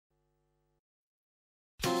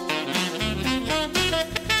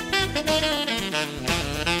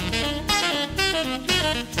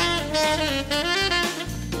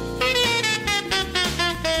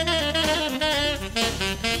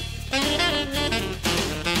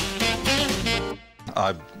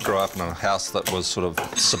I grew up in a house that was sort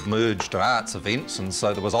of submerged in arts events, and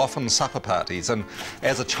so there was often supper parties. And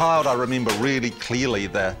as a child, I remember really clearly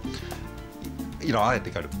I had to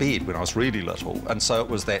go to bed when I was really little, and so it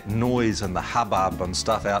was that noise and the hubbub and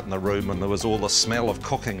stuff out in the room, and there was all the smell of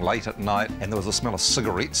cooking late at night, and there was the smell of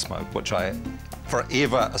cigarette smoke, which I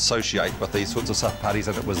forever associate with these sorts of supper parties,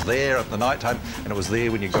 and it was there at the night time, and it was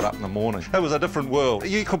there when you got up in the morning. It was a different world.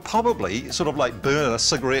 You could probably sort of like burn a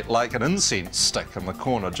cigarette like an incense stick in the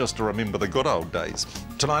corner just to remember the good old days.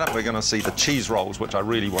 Tonight we're going to see the cheese rolls, which I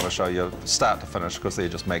really want to show you start to finish because they're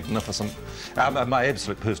just magnificent. My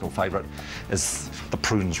absolute personal favourite is the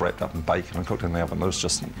prunes wrapped up in bacon and cooked in the oven. There's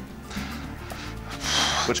just...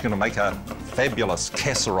 which is going to make a fabulous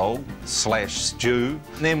casserole / stew.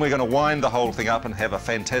 And then we're going to wind the whole thing up and have a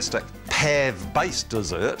fantastic pav-based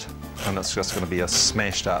dessert, and it's just going to be a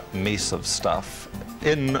smashed up mess of stuff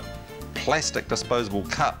in plastic disposable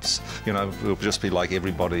cups. You know, we'll just be like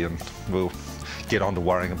everybody and we'll get on to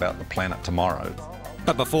worrying about the planet tomorrow.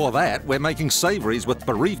 But before that, we're making savouries with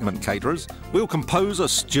bereavement caterers. We'll compose a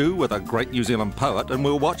stew with a great New Zealand poet, and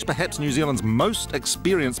we'll watch perhaps New Zealand's most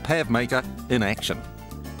experienced pav maker in action.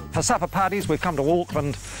 For supper parties, we've come to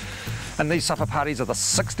Auckland, and these supper parties are the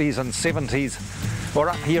 60s and 70s. We're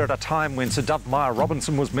up here at a time when Sir Dovemeyer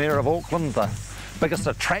Robinson was Mayor of Auckland. The biggest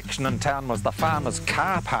attraction in town was the farmers'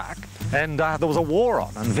 car park, and there was a war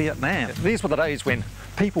on in Vietnam. These were the days when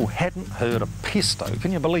people hadn't heard of pesto,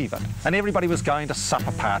 can you believe it? And everybody was going to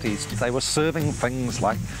supper parties. They were serving things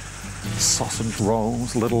like sausage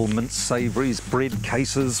rolls, little minced savouries, bread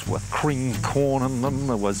cases with cream corn in them.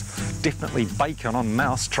 There was definitely bacon on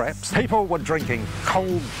mouse traps. People were drinking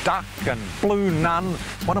cold duck and blue nun.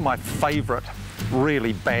 One of my favourite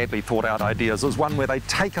really badly thought out ideas is one where they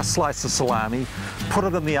take a slice of salami, put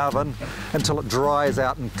it in the oven until it dries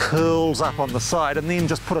out and curls up on the side, and then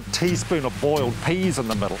just put a teaspoon of boiled peas in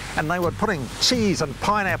the middle. And they were putting cheese and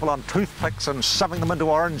pineapple on toothpicks and shoving them into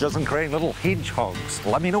oranges and creating little hedgehogs.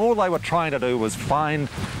 Well, I mean, all they were trying to do was find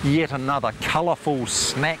yet another colourful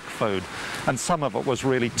snack food, and some of it was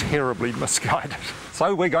really terribly misguided.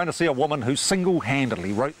 So we're going to see a woman who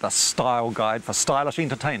single-handedly wrote the style guide for stylish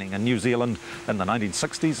entertaining in New Zealand in the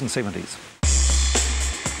 1960s and 70s.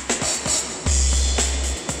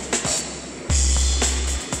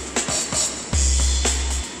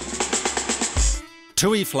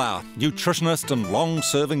 Tui Flower, nutritionist and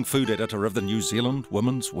long-serving food editor of the New Zealand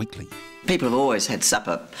Women's Weekly. People have always had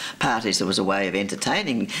supper parties. There was a way of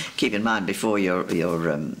entertaining. Keep in mind, before your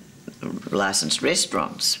licensed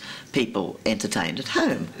restaurants, people entertained at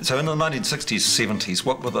home. So in the 1960s, 70s,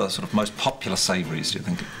 what were the sort of most popular savouries, do you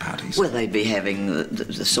think, at parties? Well, they'd be having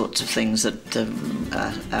the sorts of things that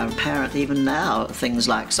are apparent even now. Things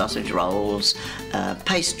like sausage rolls,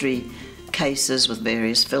 pastry cases with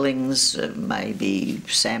various fillings, maybe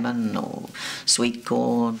salmon or sweet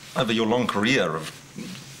corn. Over your long career of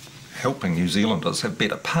helping New Zealanders have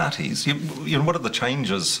better parties, you know, what are the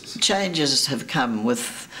changes? Changes have come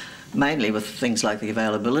mainly with things like the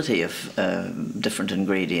availability of different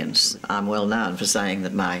ingredients. I'm well known for saying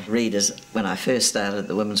that my readers, when I first started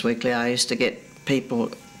the Women's Weekly, I used to get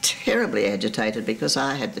people terribly agitated because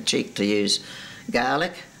I had the cheek to use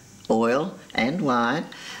garlic, oil and wine,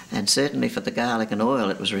 and certainly for the garlic and oil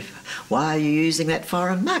it was, why are you using that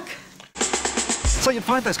foreign muck? So you'd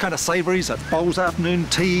find those kind of savouries at bowls afternoon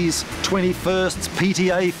teas, 21sts,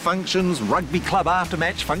 PTA functions, rugby club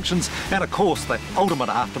after-match functions, and of course the ultimate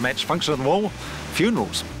after-match function of them all,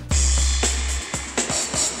 funerals.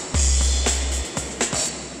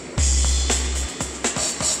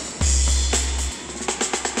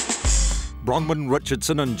 Bronwyn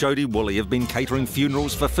Richardson and Jodie Woolley have been catering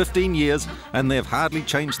funerals for 15 years, and they've hardly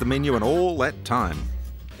changed the menu in all that time.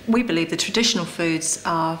 We believe the traditional foods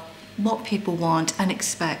are what people want and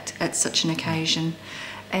expect at such an occasion,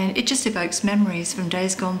 and it just evokes memories from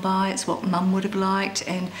days gone by. It's what Mum would have liked,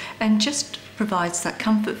 and just provides that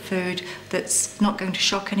comfort food that's not going to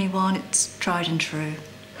shock anyone. It's tried and true.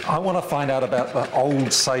 I want to find out about the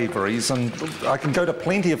old savouries, and I can go to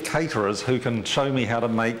plenty of caterers who can show me how to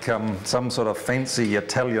make some sort of fancy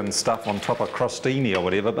Italian stuff on top of crostini or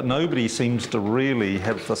whatever, but nobody seems to really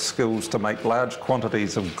have the skills to make large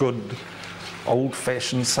quantities of good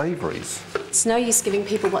old-fashioned savouries. It's no use giving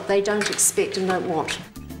people what they don't expect and don't want.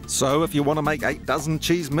 So if you want to make 8 dozen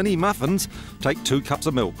cheese mini muffins, take 2 cups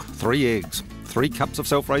of milk, 3 eggs, 3 cups of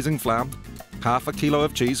self-raising flour, half a kilo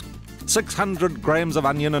of cheese, 600 grams of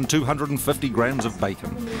onion and 250 grams of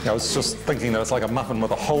bacon. I was just thinking that it's like a muffin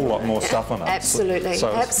with a whole lot more stuff in it. Absolutely,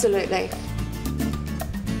 absolutely.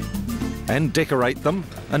 And decorate them.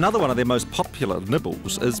 Another one of their most popular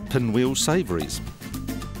nibbles is pinwheel savouries.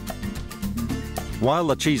 While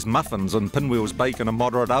the cheese muffins and pinwheels bake in a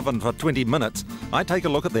moderate oven for 20 minutes, I take a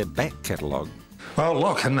look at their back catalogue. Well,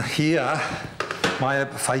 look, and here, my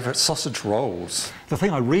favourite sausage rolls. The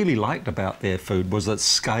thing I really liked about their food was the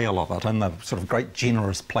scale of it and the sort of great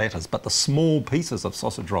generous platters, but the small pieces of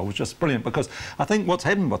sausage roll was just brilliant, because I think what's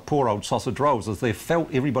happened with poor old sausage rolls is they've felt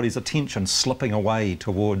everybody's attention slipping away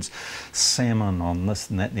towards salmon on this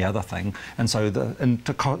and that and the other thing, and so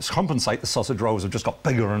to compensate, the sausage rolls have just got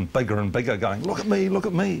bigger and bigger and bigger, going, look at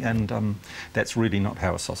me, and that's really not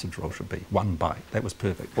how a sausage roll should be. One bite, that was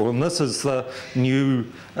perfect. Well, and this is the new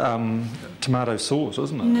tomato sauce,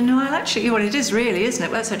 isn't it? No, actually, what it is really, isn't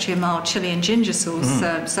it? Well, that's actually a mild chilli and ginger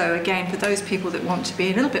sauce. So again, for those people that want to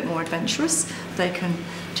be a little bit more adventurous, they can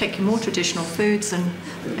take your more traditional foods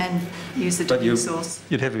and use the dipping sauce.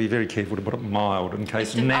 You'd have to be very careful to put it mild in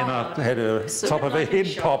case Nana had her top of her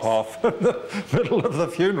head pop off in the middle of the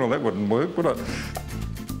funeral. That wouldn't work, would it?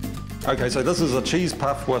 Okay, so this is a cheese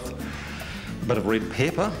puff with a bit of red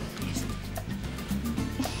pepper.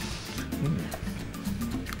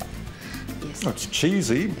 It's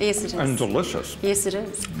cheesy and delicious. Yes, it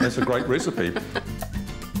is. That's a great recipe.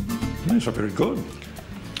 These are very good.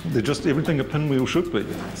 They're just everything a pinwheel should be.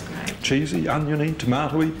 That's great. Cheesy, oniony,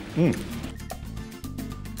 tomatoey.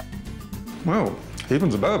 Well,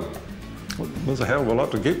 heavens above. There's a hell of a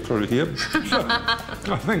lot to get through here.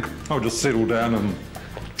 I think I'll just settle down and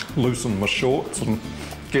loosen my shorts and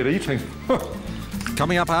get eating.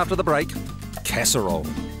 Coming up after the break, casserole.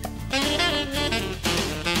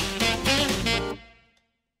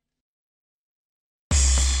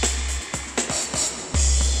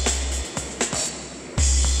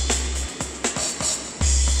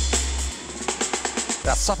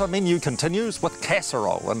 Our supper menu continues with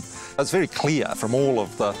casserole, and it's very clear from all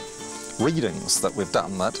of the readings that we've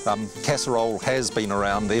done that casserole has been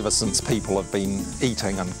around ever since people have been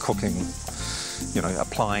eating and cooking, you know,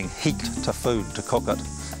 applying heat to food to cook it.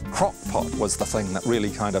 Crock pot was the thing that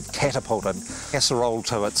really kind of catapulted casserole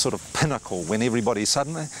to its sort of pinnacle when everybody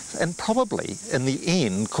suddenly, and probably in the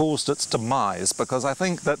end caused its demise, because I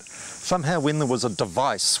think that somehow when there was a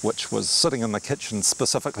device which was sitting in the kitchen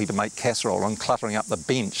specifically to make casserole and cluttering up the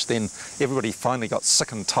bench, then everybody finally got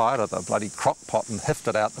sick and tired of the bloody crock pot and hiffed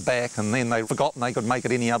it out the back, and then they'd forgotten they could make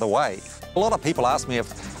it any other way. A lot of people ask me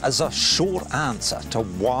if there's a short answer to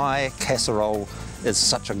why casserole is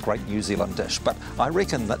such a great New Zealand dish, but I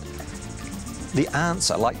reckon that the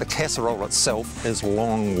answer, like the casserole itself, is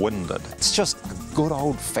long-winded. It's just a good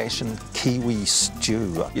old-fashioned Kiwi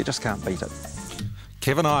stew. You just can't beat it.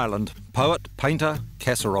 Kevin Ireland, poet, painter,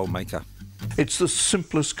 casserole maker. It's the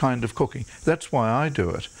simplest kind of cooking. That's why I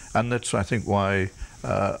do it, and that's, I think, why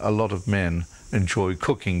a lot of men enjoy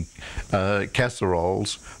cooking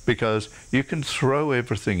casseroles, because you can throw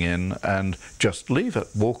everything in and just leave it,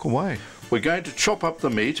 walk away. We're going to chop up the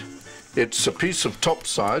meat. It's a piece of top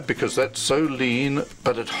side because that's so lean,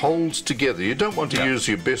 but it holds together. You don't want to use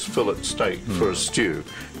your best fillet steak for a stew.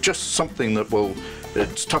 Just something that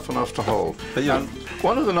it's tough enough to hold. And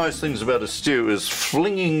one of the nice things about a stew is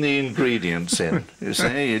flinging the ingredients in. You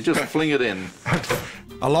see, you just fling it in.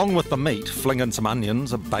 Along with the meat, fling in some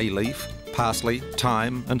onions, a bay leaf, parsley,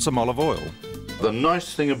 thyme and some olive oil. The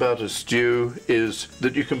nice thing about a stew is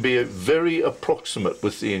that you can be very approximate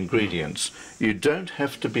with the ingredients. You don't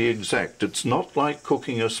have to be exact. It's not like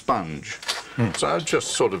cooking a sponge. So I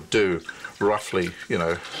just sort of do roughly, you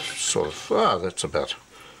know, sort of, that's about,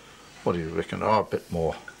 what do you reckon? A bit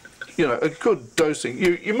more. You know, a good dosing.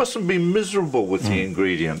 You mustn't be miserable with the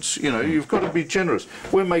ingredients. You know, you've got to be generous.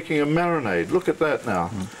 We're making a marinade. Look at that now.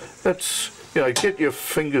 That's, you know, get your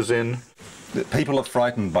fingers in. People are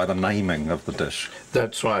frightened by the naming of the dish.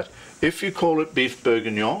 That's right. If you call it beef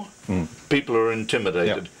bourguignon, people are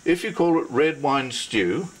intimidated. Yep. If you call it red wine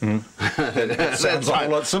stew, That sounds a whole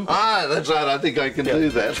lot simpler. that's right. I think I can do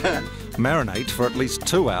that. Marinate for at least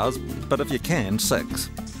 2 hours, but if you can, 6.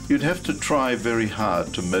 You'd have to try very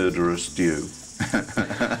hard to murder a stew.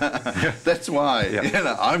 That's why, you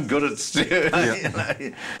know, I'm good at stew. You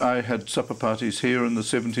know. I had supper parties here in the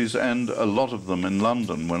 70s and a lot of them in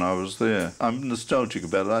London when I was there. I'm nostalgic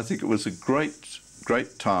about it. I think it was a great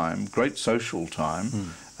time, great social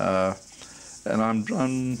time, and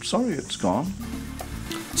I'm sorry it's gone.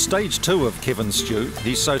 Stage 2 of Kevin's stew,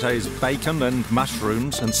 he sautés bacon and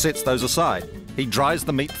mushrooms and sets those aside. He dries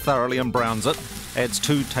the meat thoroughly and browns it, adds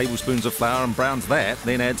 2 tablespoons of flour and browns that,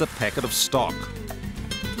 then adds a packet of stock.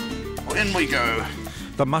 In we go.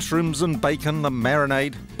 The mushrooms and bacon, the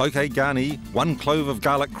marinade, bouquet garni, 1 clove of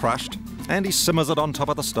garlic crushed, and he simmers it on top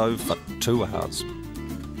of the stove for 2 hours.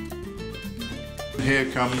 Here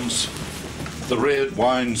comes the red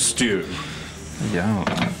wine stew. Yeah.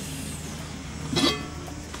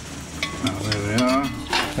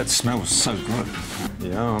 That smells so good.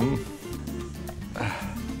 Yum.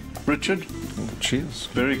 Richard, cheers.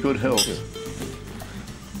 very good health.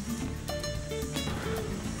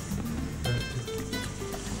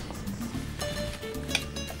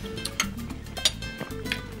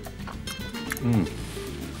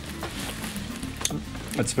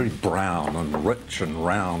 It's very brown and rich and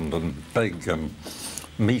round and big and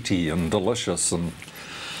meaty and delicious. And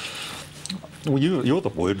well, you're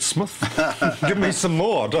the wordsmith. Give me some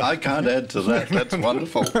more. I can't add to that. That's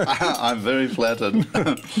wonderful. I'm very flattered.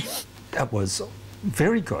 It was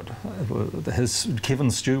very good.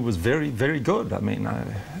 Kevin's stew was very, very good. I mean,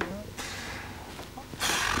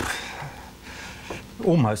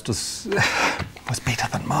 almost as was better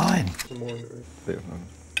than mine.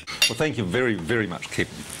 Well, thank you very, very much,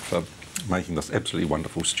 Kevin, for making this absolutely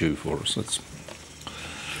wonderful stew for us.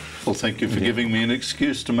 Well, thank you for giving me an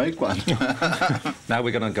excuse to make one. Now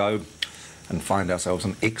we're going to go and find ourselves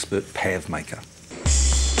an expert pav maker.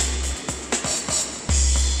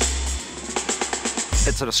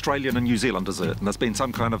 It's an Australian and New Zealand dessert, and there's been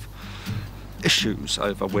some kind of issues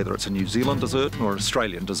over whether it's a New Zealand dessert or an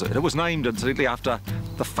Australian dessert. It was named, incidentally, after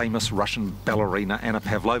the famous Russian ballerina Anna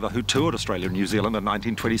Pavlova, who toured Australia and New Zealand in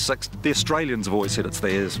 1926. The Australians have always said it's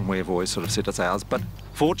theirs, and we've always sort of said it's ours, but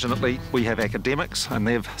fortunately we have academics, and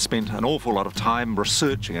they've spent an awful lot of time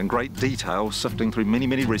researching in great detail, sifting through many,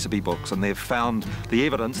 many recipe books, and they've found the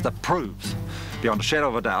evidence that proves, beyond a shadow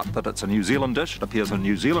of a doubt, that it's a New Zealand dish. It appears in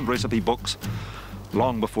New Zealand recipe books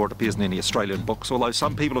long before it appears in any Australian books, although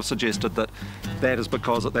some people have suggested that that is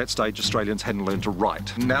because at that stage Australians hadn't learned to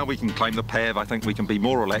write. Now we can claim the pav. I think we can be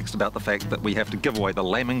more relaxed about the fact that we have to give away the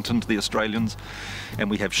lamington to the Australians, and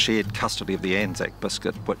we have shared custody of the Anzac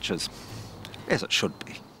biscuit, which is as it should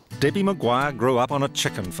be. Debbie Maguire grew up on a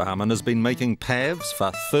chicken farm and has been making pavs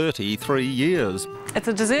for 33 years. It's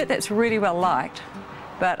a dessert that's really well liked,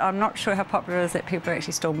 but I'm not sure how popular it is that people are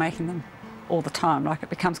actually still making them all the time. Like, it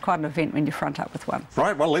becomes quite an event when you front up with one.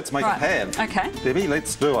 Right, well, let's make a pav. Okay. Debbie,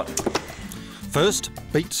 let's do it. First,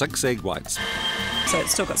 beat 6 egg whites. So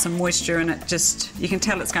it's still got some moisture in it, just, you can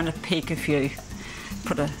tell it's going to peak if you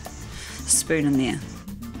put a spoon in there.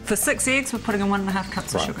 For 6 eggs, we're putting in 1.5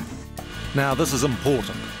 cups of sugar. Now this is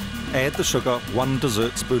important. Add the sugar 1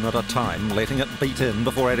 dessert spoon at a time, letting it beat in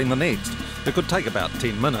before adding the next. It could take about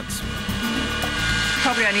 10 minutes.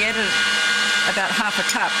 Probably only added about half a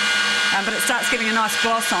cup. But it starts getting a nice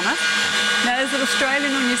gloss on it. Now, is it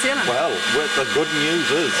Australian or New Zealand? Well, the good news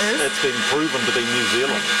is it's been proven to be New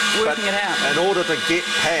Zealand. Working it out. In order to get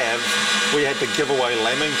pav, we had to give away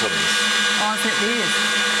lamingtons. Oh, is that theirs?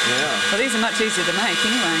 Yeah. Well, these are much easier to make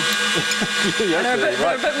anyway. They're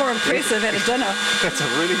a bit more impressive at a dinner. That's a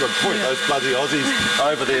really good point. Yeah. Those bloody Aussies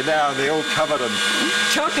over there now, and they're all covered in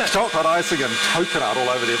chocolate icing and coconut all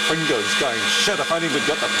over their fingers, going, shit, if only we'd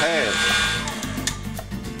got the pav.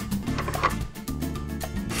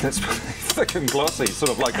 That's thick and glossy, sort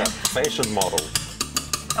of like a fashion model.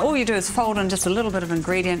 All you do is fold in just a little bit of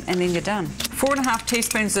ingredient and then you're done. 4.5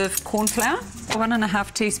 teaspoons of corn flour,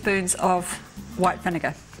 1.5 teaspoons of white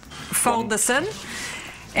vinegar. Fold this in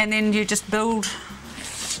and then you just build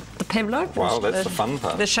the pavlova. Wow, that's the fun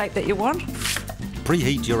part. The shape that you want.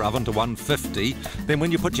 Preheat your oven to 150, then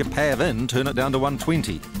when you put your pav in, turn it down to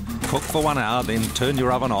 120. Cook for 1 hour, then turn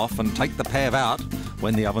your oven off and take the pav out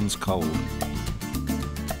when the oven's cold.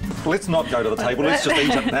 Let's not go to the table, let's just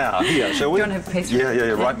eat it now. Here, shall we? Do you want to have a piece?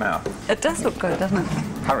 Yeah, right now. It does look good, doesn't it?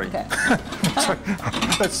 Hurry. Okay.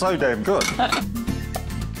 That's so damn good.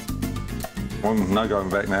 Well, no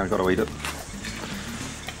going back now, I've got to eat it.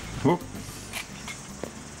 Whoop.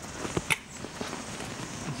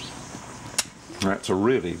 That's a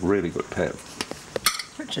really, really good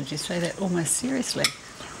pav. Richard, you say that almost seriously.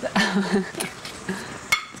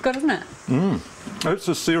 It's good, isn't it? It's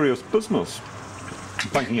a serious business.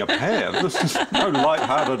 Making a pav, this is no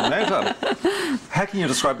light-hearted matter. How can you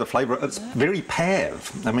describe the flavour? It's very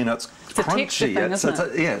pav. I mean, it's crunchy.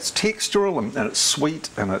 It's textural and it's sweet,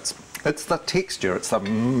 and it's the texture. It's the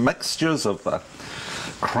mixtures of the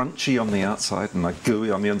crunchy on the outside and the gooey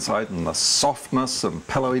on the inside, and the softness and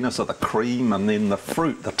pillowiness of the cream, and then the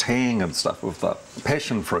fruit, the tang and stuff of the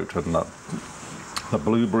passion fruit and the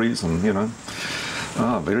blueberries, and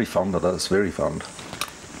very fond of this. Very fond.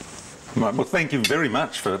 Right, well, thank you very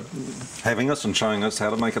much for having us and showing us how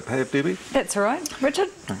to make a pav, Debbie. That's all right, Richard.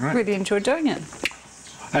 Really enjoyed doing it.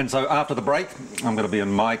 And so after the break, I'm going to be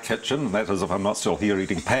in my kitchen, that is if I'm not still here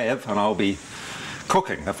eating pav, and I'll be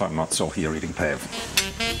cooking if I'm not still here eating pav.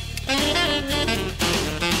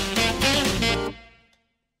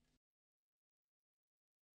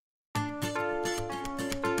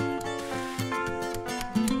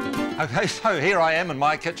 Okay, so here I am in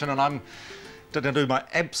my kitchen and I'm going to do my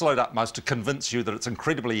absolute utmost to convince you that it's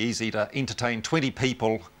incredibly easy to entertain 20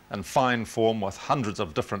 people in fine form with hundreds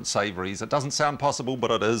of different savouries. It doesn't sound possible, but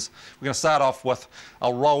it is. We're going to start off with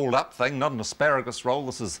a rolled up thing, not an asparagus roll.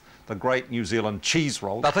 This is the great New Zealand cheese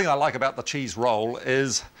roll. The thing I like about the cheese roll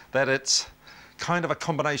is that it's kind of a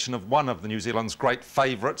combination of one of the New Zealand's great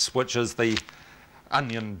favourites, which is the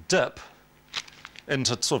onion dip,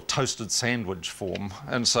 into sort of toasted sandwich form.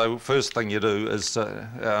 And so first thing you do is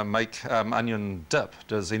make onion dip.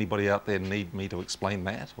 Does anybody out there need me to explain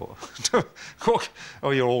that?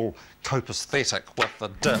 Or you're all copacetic with the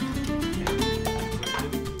dip?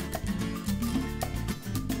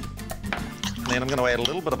 And then I'm going to add a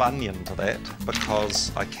little bit of onion to that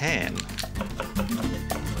because I can.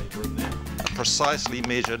 A precisely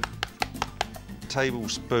measured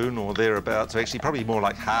tablespoon or thereabouts, actually probably more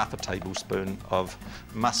like half a tablespoon of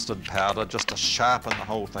mustard powder just to sharpen the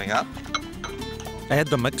whole thing up. Add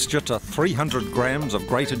the mixture to 300 grams of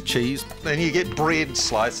grated cheese. Then you get bread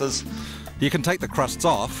slices. You can take the crusts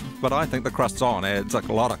off, but I think the crusts on adds a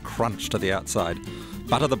lot of crunch to the outside.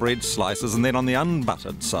 Butter the bread slices and then on the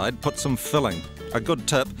unbuttered side put some filling. A good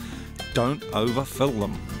tip, don't overfill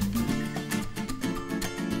them.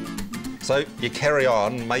 So you carry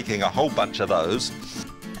on making a whole bunch of those.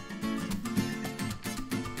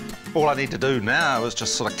 All I need to do now is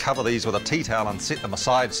just sort of cover these with a tea towel and set them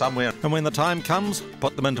aside somewhere. And when the time comes,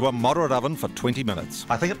 put them into a moderate oven for 20 minutes.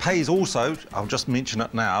 I think it pays also, I'll just mention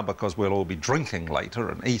it now because we'll all be drinking later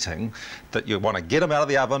and eating, that you want to get them out of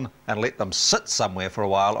the oven and let them sit somewhere for a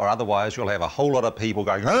while, or otherwise you'll have a whole lot of people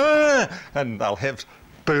going, "Ah!" and they'll have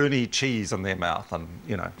burny cheese in their mouth, and,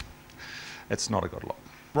 you know, it's not a good look.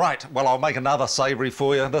 Right, well, I'll make another savoury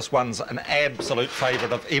for you. This one's an absolute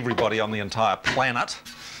favourite of everybody on the entire planet.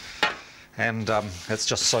 And it's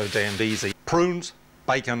just so damned easy. Prunes,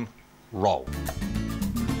 bacon, roll.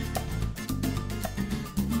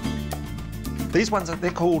 These ones,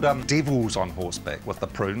 they're called devils on horseback with the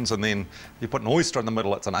prunes, and then you put an oyster in the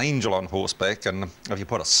middle, it's an angel on horseback, and if you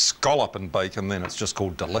put a scallop in bacon, then it's just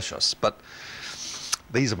called delicious. But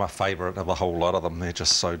these are my favourite of a whole lot of them. They're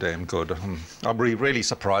just so damn good. I'm really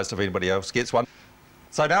surprised if anybody else gets one.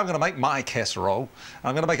 So now I'm going to make my casserole.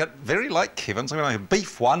 I'm going to make it very like Kevin's. I'm going to make a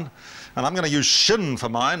beef one, and I'm going to use shin for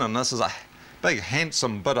mine, and this is a big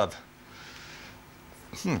handsome bit of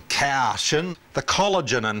cow shin. The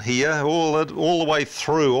collagen in here, all the way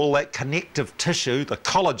through, all that connective tissue, the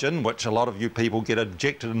collagen, which a lot of you people get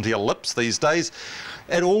injected into your lips these days,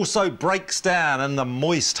 it also breaks down in the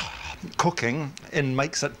moist cooking and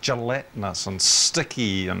makes it gelatinous and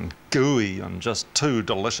sticky and gooey and just too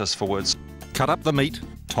delicious for words. Cut up the meat,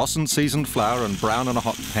 toss in seasoned flour and brown in a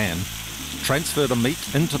hot pan. Transfer the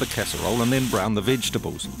meat into the casserole and then brown the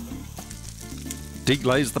vegetables.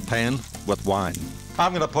 Deglaze the pan with wine.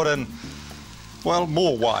 I'm going to put in, well,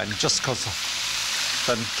 more wine, just because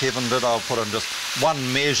than Kevin did. I'll put in just one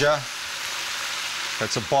measure.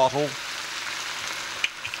 It's a bottle.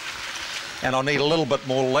 And I'll need a little bit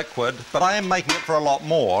more liquid, but I am making it for a lot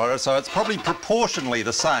more, so it's probably proportionally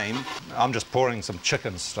the same. I'm just pouring some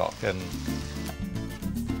chicken stock in.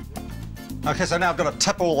 Okay, so now I'm going to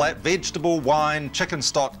tip all that vegetable, wine, chicken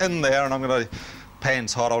stock in there, and I'm going to,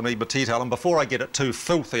 pan's hot, I'll need my tea towel. And before I get it too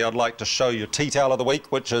filthy, I'd like to show you tea towel of the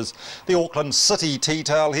week, which is the Auckland City tea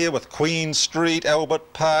towel here with Queen Street,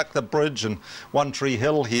 Albert Park, the bridge, and One Tree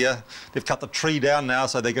Hill here. They've cut the tree down now,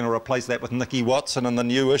 so they're going to replace that with Nicky Watson in the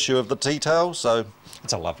new issue of the tea towel. So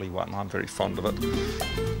it's a lovely one. I'm very fond of it.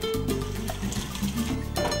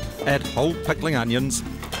 Add whole pickling onions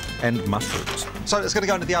and mushrooms. So it's going to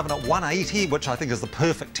go into the oven at 180, which I think is the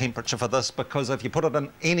perfect temperature for this, because if you put it in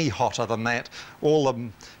any hotter than that, all the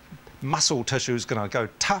muscle tissue is going to go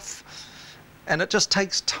tough, and it just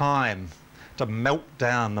takes time to melt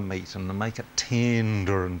down the meat and to make it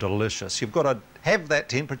tender and delicious. You've got to have that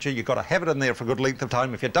temperature, you've got to have it in there for a good length of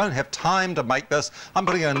time. If you don't have time to make this, I'm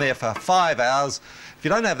putting it in there for 5 hours. If you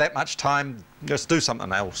don't have that much time, just do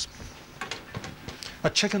something else. A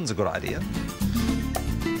chicken's a good idea.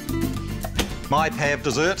 My pav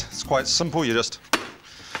dessert, it's quite simple. You just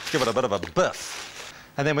give it a bit of a biff.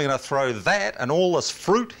 And then we're going to throw that and all this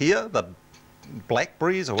fruit here, the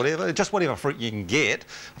blackberries or whatever, just whatever fruit you can get.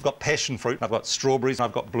 I've got passion fruit, I've got strawberries,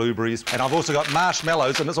 I've got blueberries, and I've also got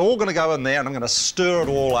marshmallows, and it's all going to go in there, and I'm going to stir it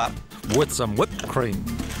all up. With some whipped cream.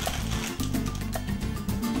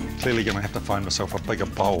 Clearly going to have to find myself a bigger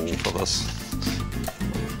bowl for this.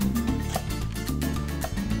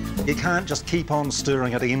 You can't just keep on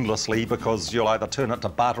stirring it endlessly because you'll either turn it to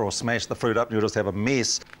butter or smash the fruit up and you'll just have a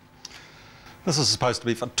mess. This is supposed to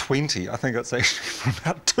be for 20. I think it's actually for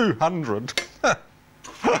about 200.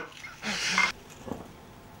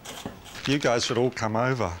 You guys should all come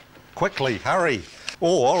over. Quickly, hurry.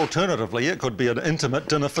 Or alternatively, it could be an intimate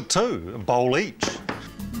dinner for two, a bowl each.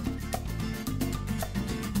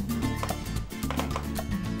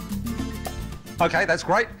 Okay, that's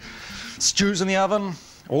great. Stew's in the oven.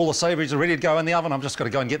 All the savouries are ready to go in the oven. I've just got to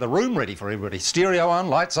go and get the room ready for everybody. Stereo on,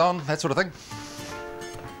 lights on, that sort of thing.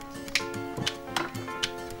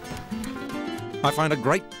 I find a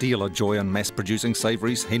great deal of joy in mass-producing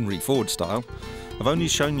savouries Henry Ford style. I've only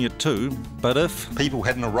shown you two, but if people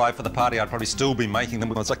hadn't arrived for the party, I'd probably still be making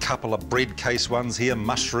them. There's a couple of bread case ones here,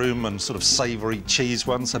 mushroom and sort of savoury cheese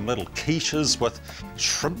ones, some little quiches with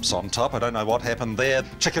shrimps on top. I don't know what happened there.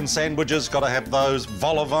 Chicken sandwiches, got to have those.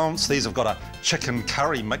 Vol au vents, these have got a chicken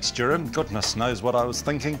curry mixture in. Goodness knows what I was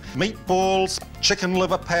thinking. Meatballs, chicken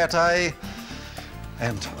liver pate,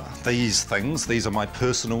 and these things, these are my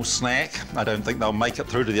personal snack. I don't think they'll make it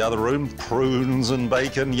through to the other room. Prunes and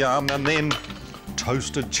bacon, yum, and then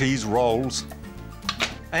toasted cheese rolls.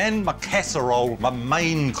 And my casserole, my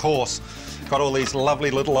main course. Got all these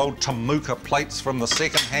lovely little old Temuka plates from the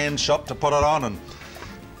second-hand shop to put it on, and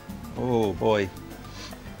oh boy.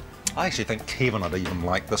 I actually think Kevin would even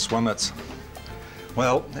like this one. It's,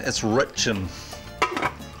 well, it's rich and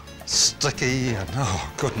sticky, and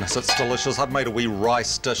oh goodness, it's delicious. I've made a wee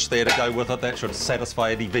rice dish there to go with it. That should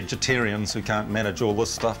satisfy any vegetarians who can't manage all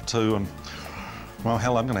this stuff too. And well,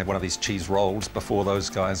 hell, I'm going to have one of these cheese rolls before those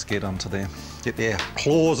guys get their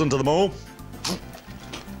claws into them all.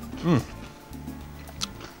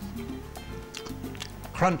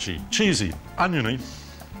 Crunchy, cheesy, oniony.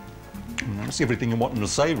 That's everything you want in a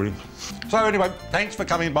savoury. So anyway, thanks for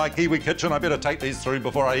coming by Kiwi Kitchen. I better take these through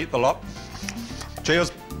before I eat the lot.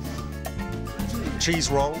 Cheers.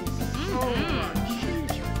 Cheese roll.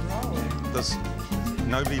 There's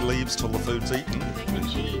nobody leaves till the food's eaten.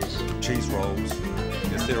 Cheese rolls.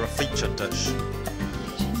 Yes, they're a featured dish.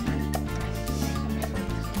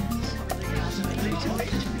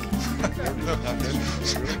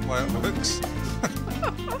 Well, it works.